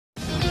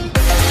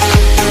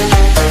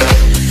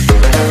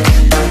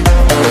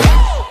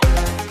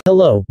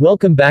Hello,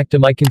 welcome back to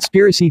my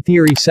conspiracy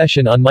theory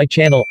session on my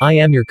channel. I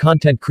am your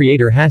content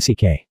creator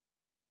Hasike.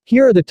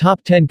 Here are the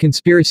top 10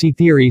 conspiracy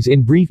theories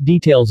in brief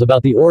details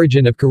about the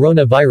origin of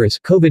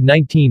coronavirus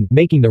COVID-19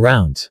 making the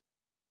rounds.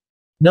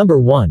 Number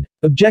 1.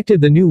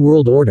 Objective: the New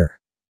World Order.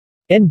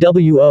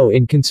 NWO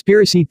in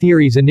conspiracy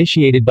theories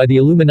initiated by the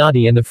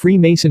Illuminati and the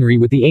Freemasonry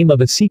with the aim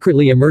of a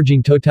secretly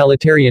emerging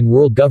totalitarian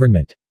world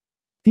government.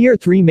 Their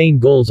three main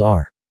goals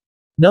are: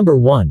 Number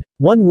 1.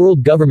 One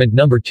world government.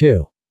 Number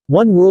 2.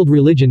 One world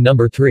religion.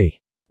 Number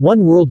 3.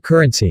 One world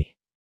currency.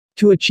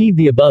 To achieve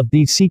the above,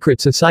 these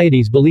secret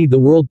societies believe the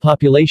world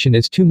population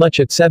is too much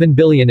at 7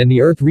 billion and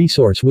the earth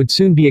resource would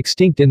soon be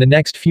extinct in the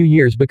next few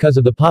years because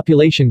of the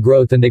population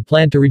growth, and they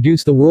plan to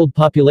reduce the world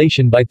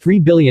population by 3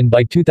 billion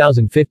by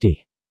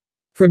 2050.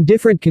 From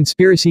different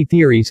conspiracy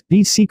theories,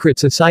 these secret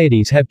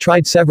societies have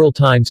tried several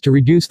times to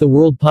reduce the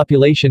world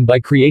population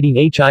by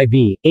creating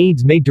HIV,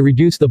 AIDS made to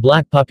reduce the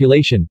black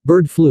population,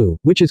 bird flu,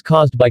 which is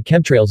caused by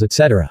chemtrails,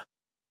 etc.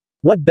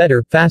 What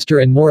better, faster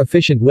and more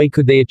efficient way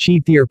could they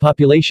achieve their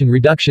population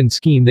reduction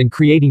scheme than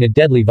creating a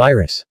deadly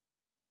virus?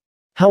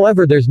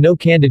 However, there's no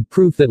candid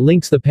proof that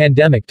links the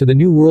pandemic to the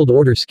New World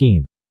Order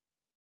scheme.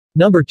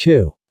 Number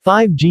 2.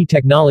 5G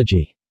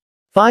technology.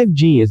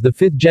 5G is the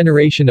fifth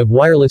generation of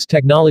wireless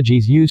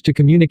technologies used to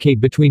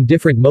communicate between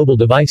different mobile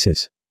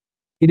devices.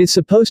 It is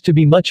supposed to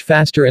be much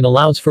faster and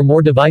allows for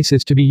more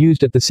devices to be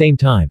used at the same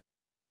time.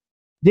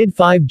 Did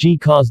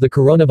 5G cause the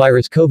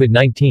coronavirus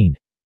COVID-19?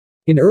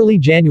 In early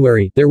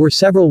January, there were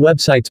several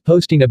websites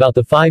posting about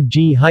the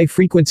 5G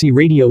high-frequency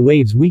radio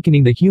waves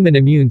weakening the human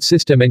immune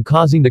system and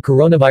causing the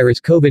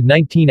coronavirus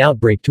COVID-19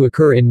 outbreak to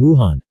occur in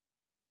Wuhan.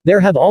 There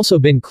have also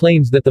been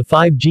claims that the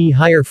 5G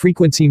higher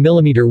frequency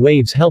millimeter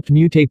waves helped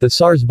mutate the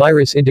SARS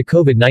virus into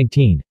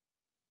COVID-19.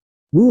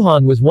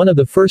 Wuhan was one of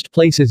the first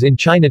places in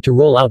China to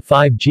roll out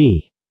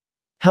 5G.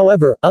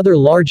 However, other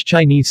large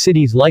Chinese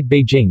cities like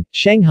Beijing,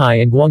 Shanghai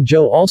and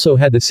Guangzhou also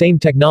had the same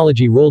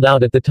technology rolled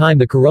out at the time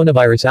the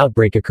coronavirus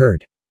outbreak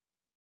occurred.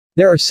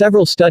 There are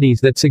several studies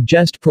that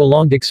suggest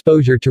prolonged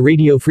exposure to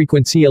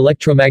radiofrequency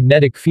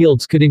electromagnetic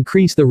fields could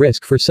increase the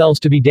risk for cells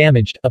to be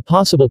damaged, a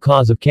possible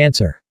cause of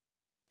cancer.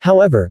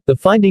 However, the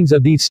findings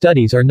of these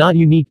studies are not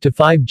unique to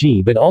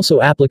 5G but also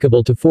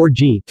applicable to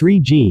 4G,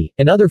 3G,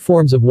 and other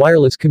forms of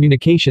wireless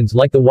communications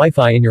like the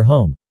Wi-Fi in your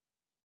home.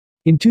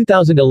 In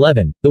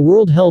 2011, the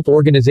World Health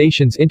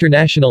Organization's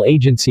International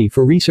Agency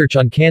for Research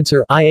on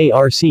Cancer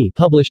 (IARC)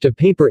 published a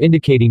paper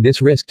indicating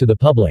this risk to the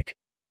public.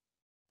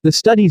 The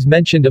studies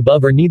mentioned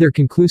above are neither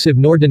conclusive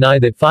nor deny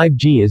that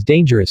 5G is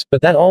dangerous,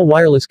 but that all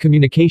wireless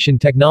communication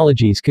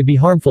technologies could be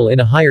harmful in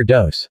a higher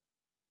dose.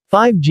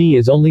 5G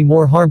is only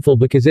more harmful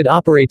because it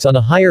operates on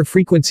a higher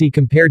frequency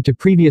compared to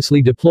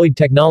previously deployed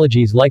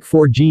technologies like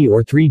 4G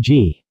or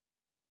 3G.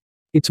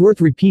 It's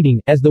worth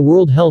repeating, as the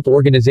World Health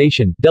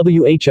Organization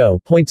 (WHO)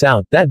 points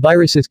out, that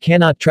viruses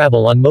cannot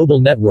travel on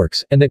mobile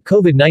networks, and that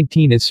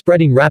COVID-19 is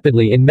spreading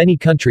rapidly in many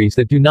countries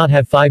that do not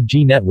have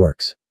 5G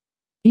networks.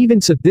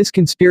 Even so, this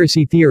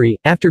conspiracy theory,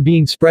 after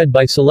being spread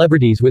by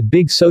celebrities with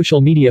big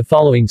social media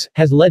followings,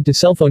 has led to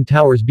cell phone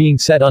towers being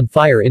set on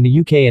fire in the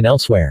UK and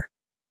elsewhere.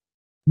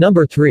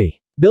 Number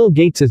 3. Bill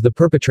Gates is the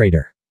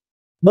perpetrator.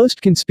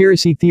 Most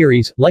conspiracy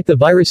theories, like the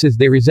viruses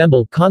they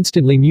resemble,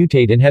 constantly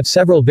mutate and have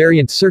several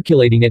variants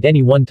circulating at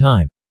any one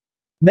time.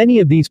 Many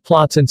of these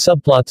plots and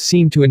subplots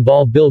seem to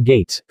involve Bill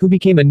Gates, who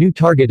became a new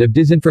target of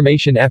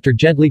disinformation after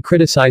gently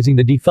criticizing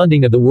the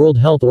defunding of the World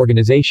Health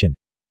Organization.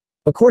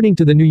 According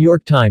to the New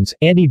York Times,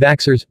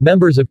 anti-vaxxers,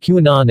 members of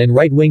QAnon and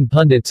right-wing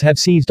pundits have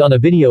seized on a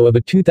video of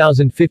a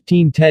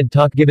 2015 TED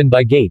Talk given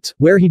by Gates,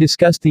 where he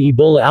discussed the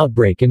Ebola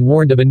outbreak and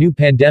warned of a new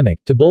pandemic,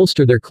 to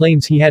bolster their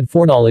claims he had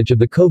foreknowledge of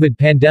the COVID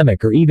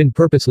pandemic or even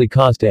purposely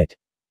caused it.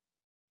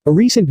 A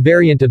recent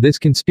variant of this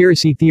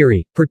conspiracy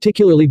theory,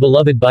 particularly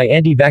beloved by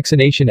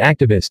anti-vaccination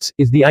activists,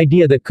 is the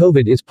idea that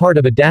COVID is part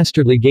of a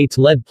dastardly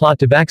Gates-led plot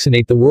to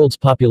vaccinate the world's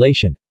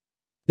population.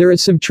 There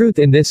is some truth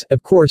in this.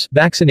 Of course,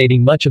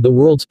 vaccinating much of the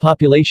world's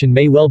population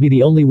may well be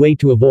the only way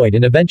to avoid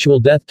an eventual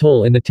death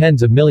toll in the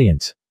tens of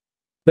millions.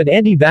 But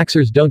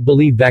anti-vaxxers don't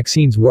believe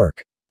vaccines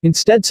work.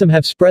 Instead, some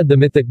have spread the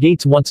myth that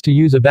Gates wants to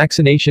use a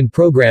vaccination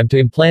program to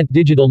implant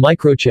digital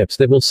microchips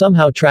that will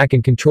somehow track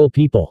and control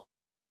people.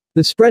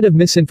 The spread of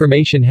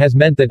misinformation has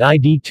meant that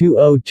ID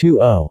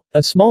 2020,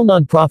 a small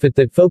nonprofit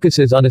that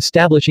focuses on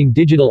establishing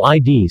digital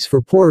IDs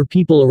for poorer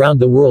people around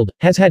the world,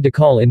 has had to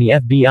call in the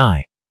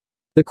FBI.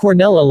 The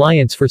Cornell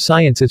Alliance for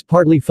Science is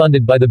partly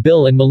funded by the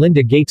Bill and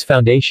Melinda Gates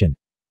Foundation.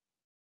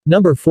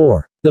 Number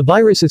 4. The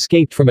virus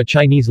escaped from a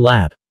Chinese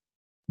lab.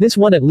 This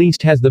one at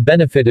least has the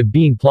benefit of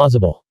being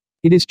plausible.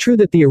 It is true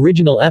that the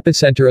original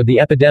epicenter of the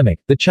epidemic,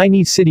 the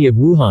Chinese city of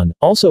Wuhan,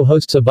 also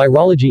hosts a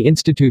virology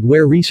institute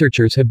where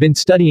researchers have been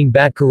studying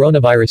bat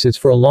coronaviruses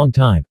for a long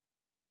time.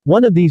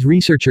 One of these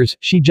researchers,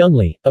 Shi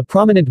Zhengli, a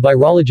prominent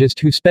virologist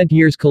who spent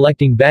years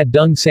collecting bat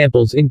dung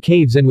samples in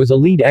caves and was a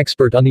lead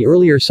expert on the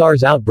earlier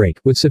SARS outbreak,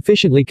 was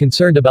sufficiently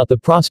concerned about the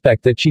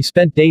prospect that she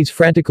spent days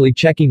frantically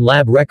checking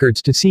lab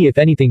records to see if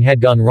anything had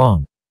gone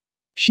wrong.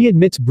 She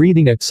admits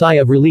breathing a sigh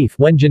of relief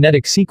when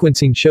genetic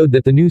sequencing showed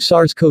that the new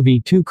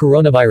SARS-CoV-2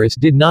 coronavirus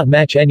did not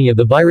match any of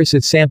the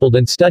viruses sampled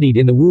and studied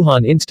in the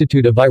Wuhan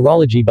Institute of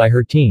Virology by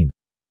her team.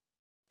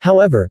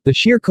 However, the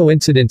sheer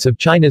coincidence of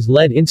China's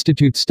lead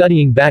institute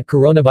studying bat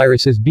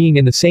coronaviruses being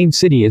in the same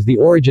city as the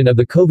origin of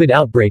the COVID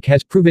outbreak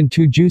has proven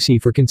too juicy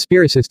for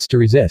conspiracists to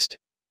resist.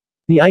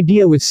 The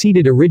idea was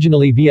seeded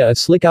originally via a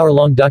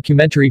slick-hour-long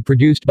documentary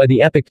produced by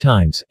the Epoch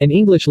Times, an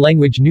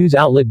English-language news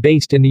outlet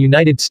based in the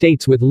United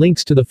States with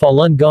links to the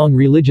Falun Gong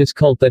religious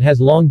cult that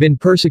has long been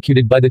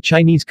persecuted by the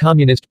Chinese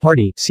Communist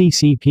Party,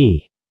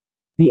 CCP.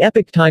 The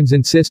Epoch Times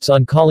insists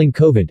on calling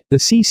COVID, the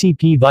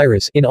CCP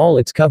virus, in all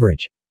its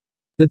coverage.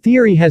 The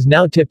theory has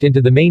now tipped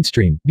into the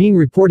mainstream, being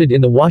reported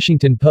in the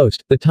Washington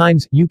Post, the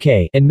Times,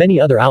 UK, and many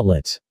other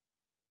outlets.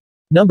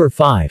 Number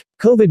 5.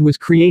 COVID was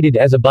created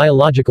as a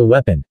biological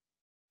weapon.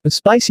 A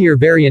spicier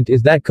variant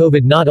is that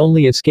COVID not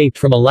only escaped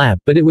from a lab,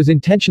 but it was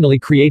intentionally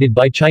created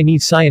by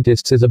Chinese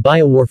scientists as a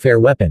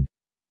biowarfare weapon.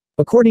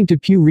 According to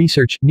Pew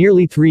Research,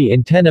 nearly 3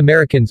 in 10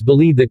 Americans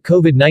believe that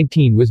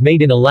COVID-19 was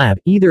made in a lab,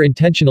 either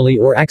intentionally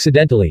or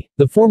accidentally.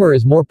 The former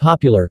is more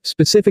popular,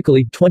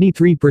 specifically,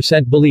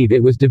 23% believe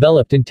it was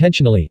developed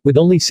intentionally, with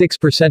only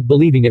 6%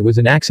 believing it was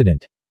an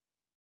accident.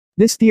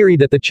 This theory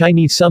that the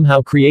Chinese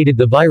somehow created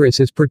the virus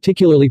is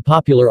particularly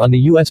popular on the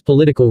U.S.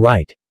 political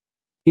right.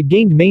 It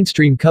gained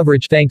mainstream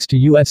coverage thanks to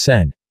U.S.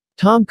 Sen.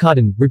 Tom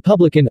Cotton,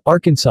 Republican,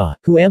 Arkansas,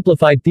 who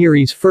amplified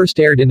theories first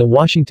aired in the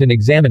Washington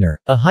Examiner,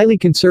 a highly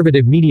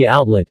conservative media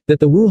outlet, that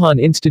the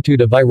Wuhan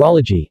Institute of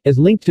Virology is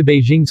linked to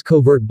Beijing's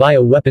covert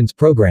bioweapons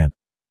program.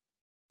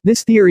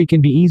 This theory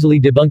can be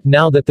easily debunked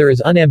now that there is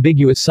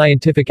unambiguous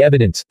scientific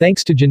evidence,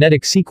 thanks to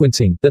genetic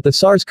sequencing, that the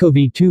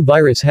SARS-CoV-2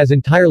 virus has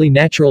entirely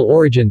natural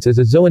origins as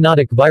a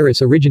zoonotic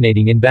virus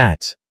originating in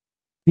bats.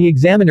 The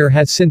Examiner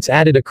has since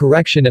added a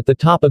correction at the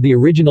top of the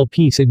original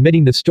piece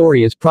admitting the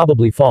story is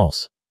probably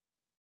false.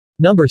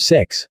 Number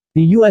 6.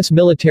 The U.S.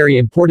 military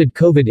imported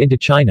COVID into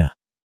China.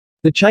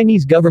 The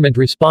Chinese government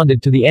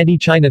responded to the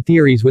anti-China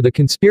theories with a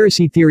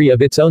conspiracy theory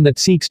of its own that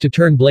seeks to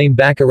turn blame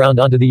back around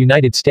onto the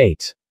United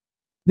States.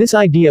 This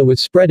idea was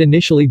spread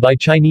initially by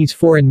Chinese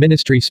Foreign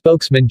Ministry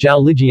spokesman Zhao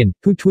Lijian,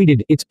 who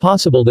tweeted, "It's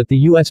possible that the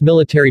U.S.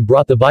 military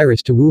brought the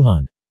virus to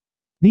Wuhan."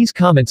 These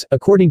comments,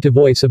 according to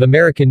Voice of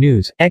America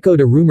News,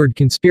 echoed a rumored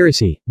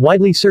conspiracy,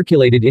 widely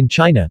circulated in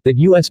China, that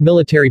U.S.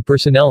 military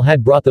personnel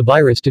had brought the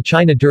virus to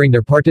China during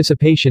their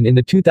participation in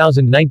the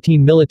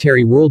 2019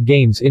 Military World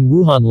Games in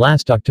Wuhan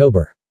last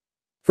October.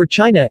 For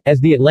China,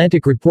 as The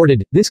Atlantic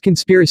reported, this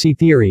conspiracy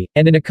theory,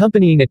 and an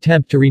accompanying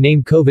attempt to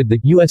rename COVID the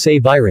USA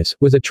virus,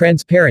 was a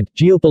transparent,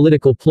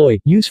 geopolitical ploy,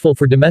 useful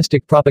for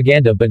domestic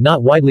propaganda but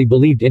not widely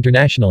believed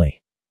internationally.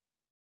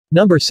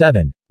 Number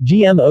 7.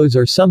 GMOs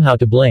are somehow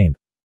to blame.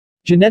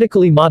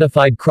 Genetically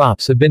modified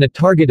crops have been a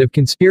target of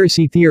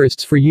conspiracy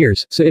theorists for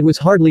years, so it was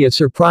hardly a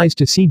surprise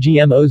to see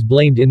GMOs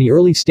blamed in the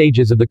early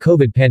stages of the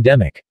COVID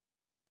pandemic.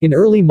 In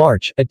early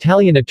March,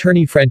 Italian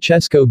attorney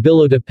Francesco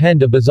Billotta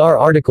penned a bizarre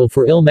article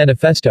for Il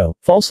Manifesto,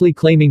 falsely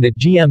claiming that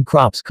GM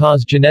crops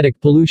cause genetic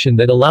pollution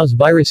that allows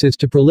viruses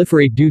to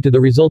proliferate due to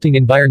the resulting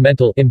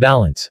environmental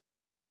imbalance.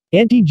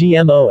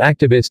 Anti-GMO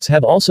activists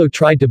have also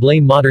tried to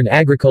blame modern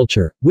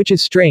agriculture, which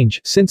is strange,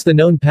 since the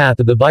known path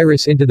of the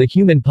virus into the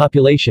human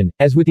population,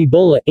 as with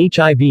Ebola,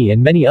 HIV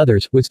and many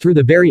others, was through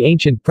the very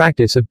ancient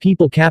practice of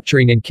people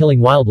capturing and killing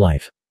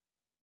wildlife.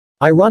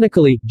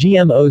 Ironically,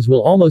 GMOs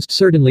will almost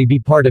certainly be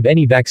part of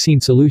any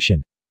vaccine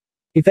solution.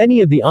 If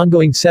any of the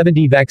ongoing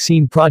 70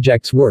 vaccine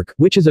projects work,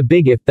 which is a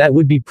big if, that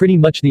would be pretty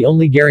much the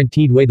only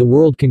guaranteed way the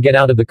world can get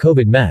out of the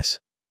COVID mess.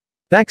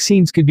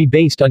 Vaccines could be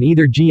based on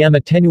either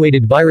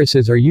GM-attenuated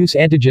viruses or use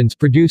antigens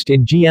produced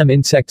in GM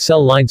insect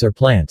cell lines or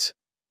plants.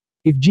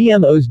 If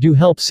GMOs do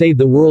help save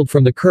the world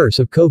from the curse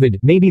of COVID,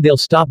 maybe they'll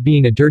stop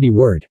being a dirty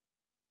word.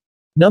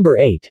 Number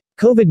 8.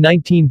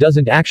 COVID-19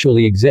 doesn't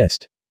actually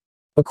exist.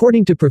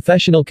 According to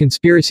professional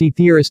conspiracy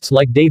theorists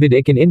like David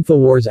Icke and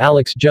Infowars'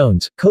 Alex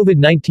Jones,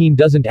 COVID-19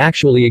 doesn't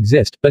actually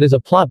exist, but is a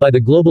plot by the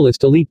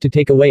globalist elite to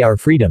take away our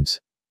freedoms.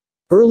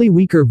 Early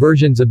weaker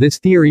versions of this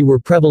theory were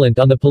prevalent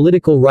on the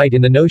political right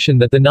in the notion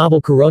that the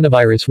novel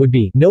coronavirus would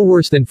be no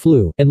worse than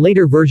flu, and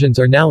later versions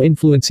are now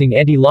influencing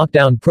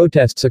anti-lockdown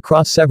protests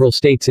across several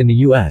states in the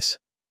U.S.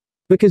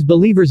 Because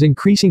believers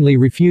increasingly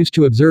refuse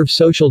to observe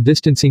social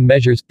distancing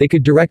measures, they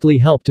could directly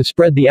help to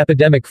spread the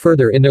epidemic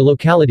further in their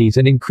localities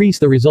and increase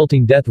the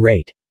resulting death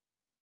rate.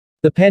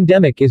 The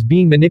pandemic is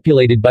being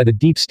manipulated by the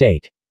deep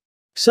state.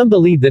 Some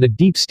believe that a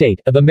deep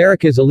state of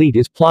America's elite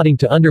is plotting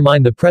to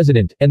undermine the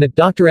president, and that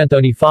Dr.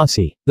 Anthony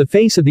Fauci, the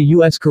face of the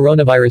U.S.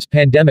 coronavirus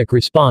pandemic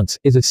response,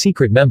 is a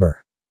secret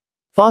member.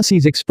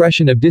 Fauci's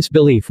expression of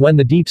disbelief when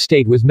the deep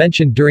state was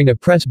mentioned during a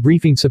press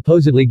briefing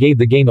supposedly gave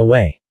the game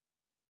away.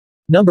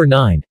 Number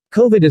 9.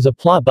 COVID is a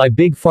plot by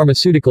big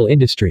pharmaceutical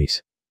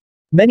industries.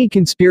 Many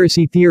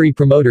conspiracy theory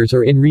promoters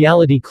are in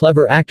reality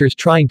clever actors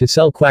trying to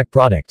sell quack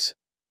products.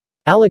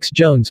 Alex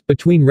Jones,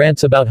 between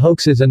rants about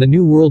hoaxes and the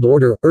New World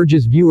Order,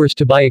 urges viewers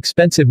to buy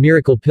expensive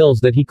miracle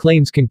pills that he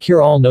claims can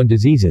cure all known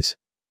diseases.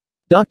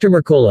 Dr.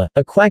 Mercola,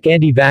 a quack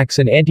anti-vax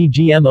and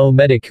anti-GMO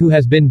medic who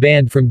has been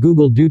banned from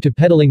Google due to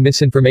peddling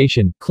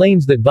misinformation,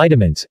 claims that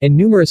vitamins and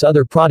numerous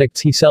other products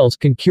he sells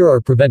can cure or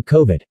prevent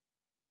COVID.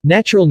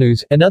 Natural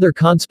News, another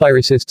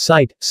conspiracist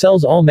site,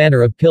 sells all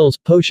manner of pills,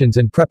 potions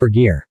and prepper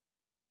gear.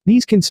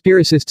 These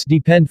conspiracists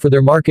depend for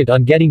their market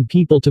on getting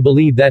people to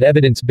believe that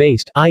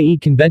evidence-based, i.e.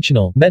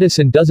 conventional,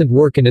 medicine doesn't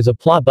work and is a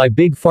plot by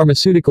big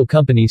pharmaceutical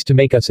companies to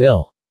make us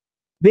ill.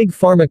 Big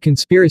pharma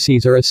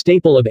conspiracies are a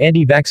staple of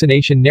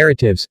anti-vaccination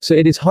narratives, so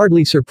it is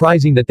hardly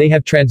surprising that they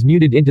have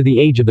transmuted into the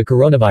age of the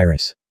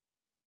coronavirus.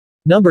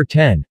 Number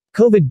 10.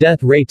 COVID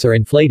death rates are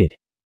inflated.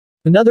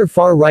 Another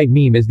far-right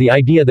meme is the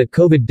idea that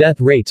COVID death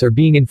rates are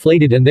being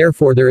inflated and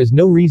therefore there is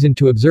no reason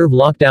to observe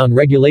lockdown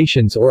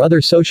regulations or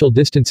other social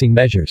distancing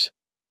measures.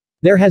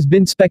 There has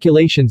been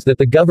speculations that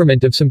the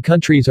government of some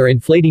countries are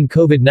inflating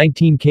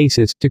COVID-19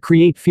 cases to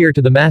create fear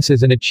to the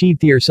masses and achieve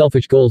their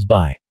selfish goals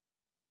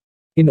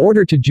in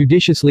order to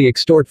judiciously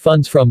extort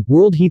funds from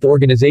World Health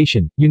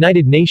Organization,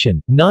 United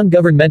Nations,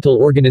 non-governmental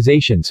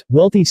organizations,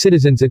 wealthy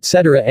citizens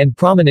etc. And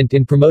prominent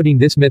in promoting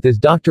this myth is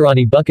Dr.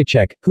 Ani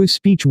Bukacek, whose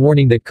speech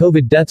warning that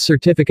COVID death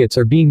certificates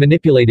are being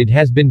manipulated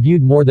has been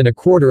viewed more than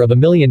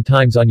 250,000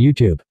 times on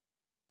YouTube.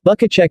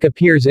 Bukacek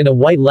appears in a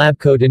white lab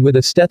coat and with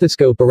a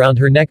stethoscope around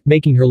her neck,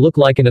 making her look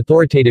like an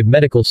authoritative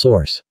medical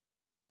source.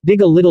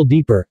 Dig a little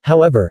deeper,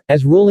 however,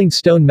 as Rolling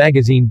Stone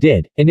magazine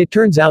did, and it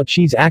turns out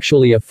she's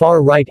actually a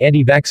far-right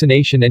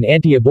anti-vaccination and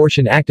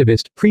anti-abortion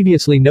activist,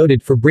 previously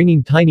noted for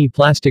bringing tiny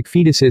plastic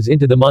fetuses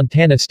into the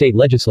Montana state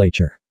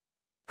legislature.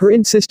 Her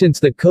insistence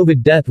that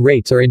COVID death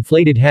rates are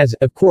inflated has,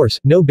 of course,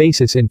 no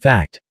basis in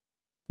fact.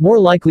 More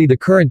likely the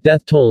current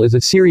death toll is a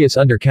serious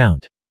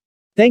undercount.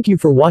 Thank you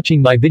for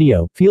watching my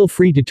video. Feel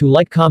free to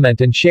like,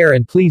 comment and share,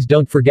 and please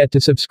don't forget to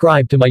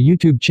subscribe to my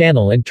YouTube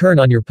channel and turn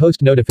on your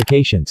post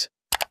notifications.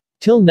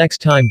 Till next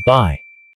time, bye.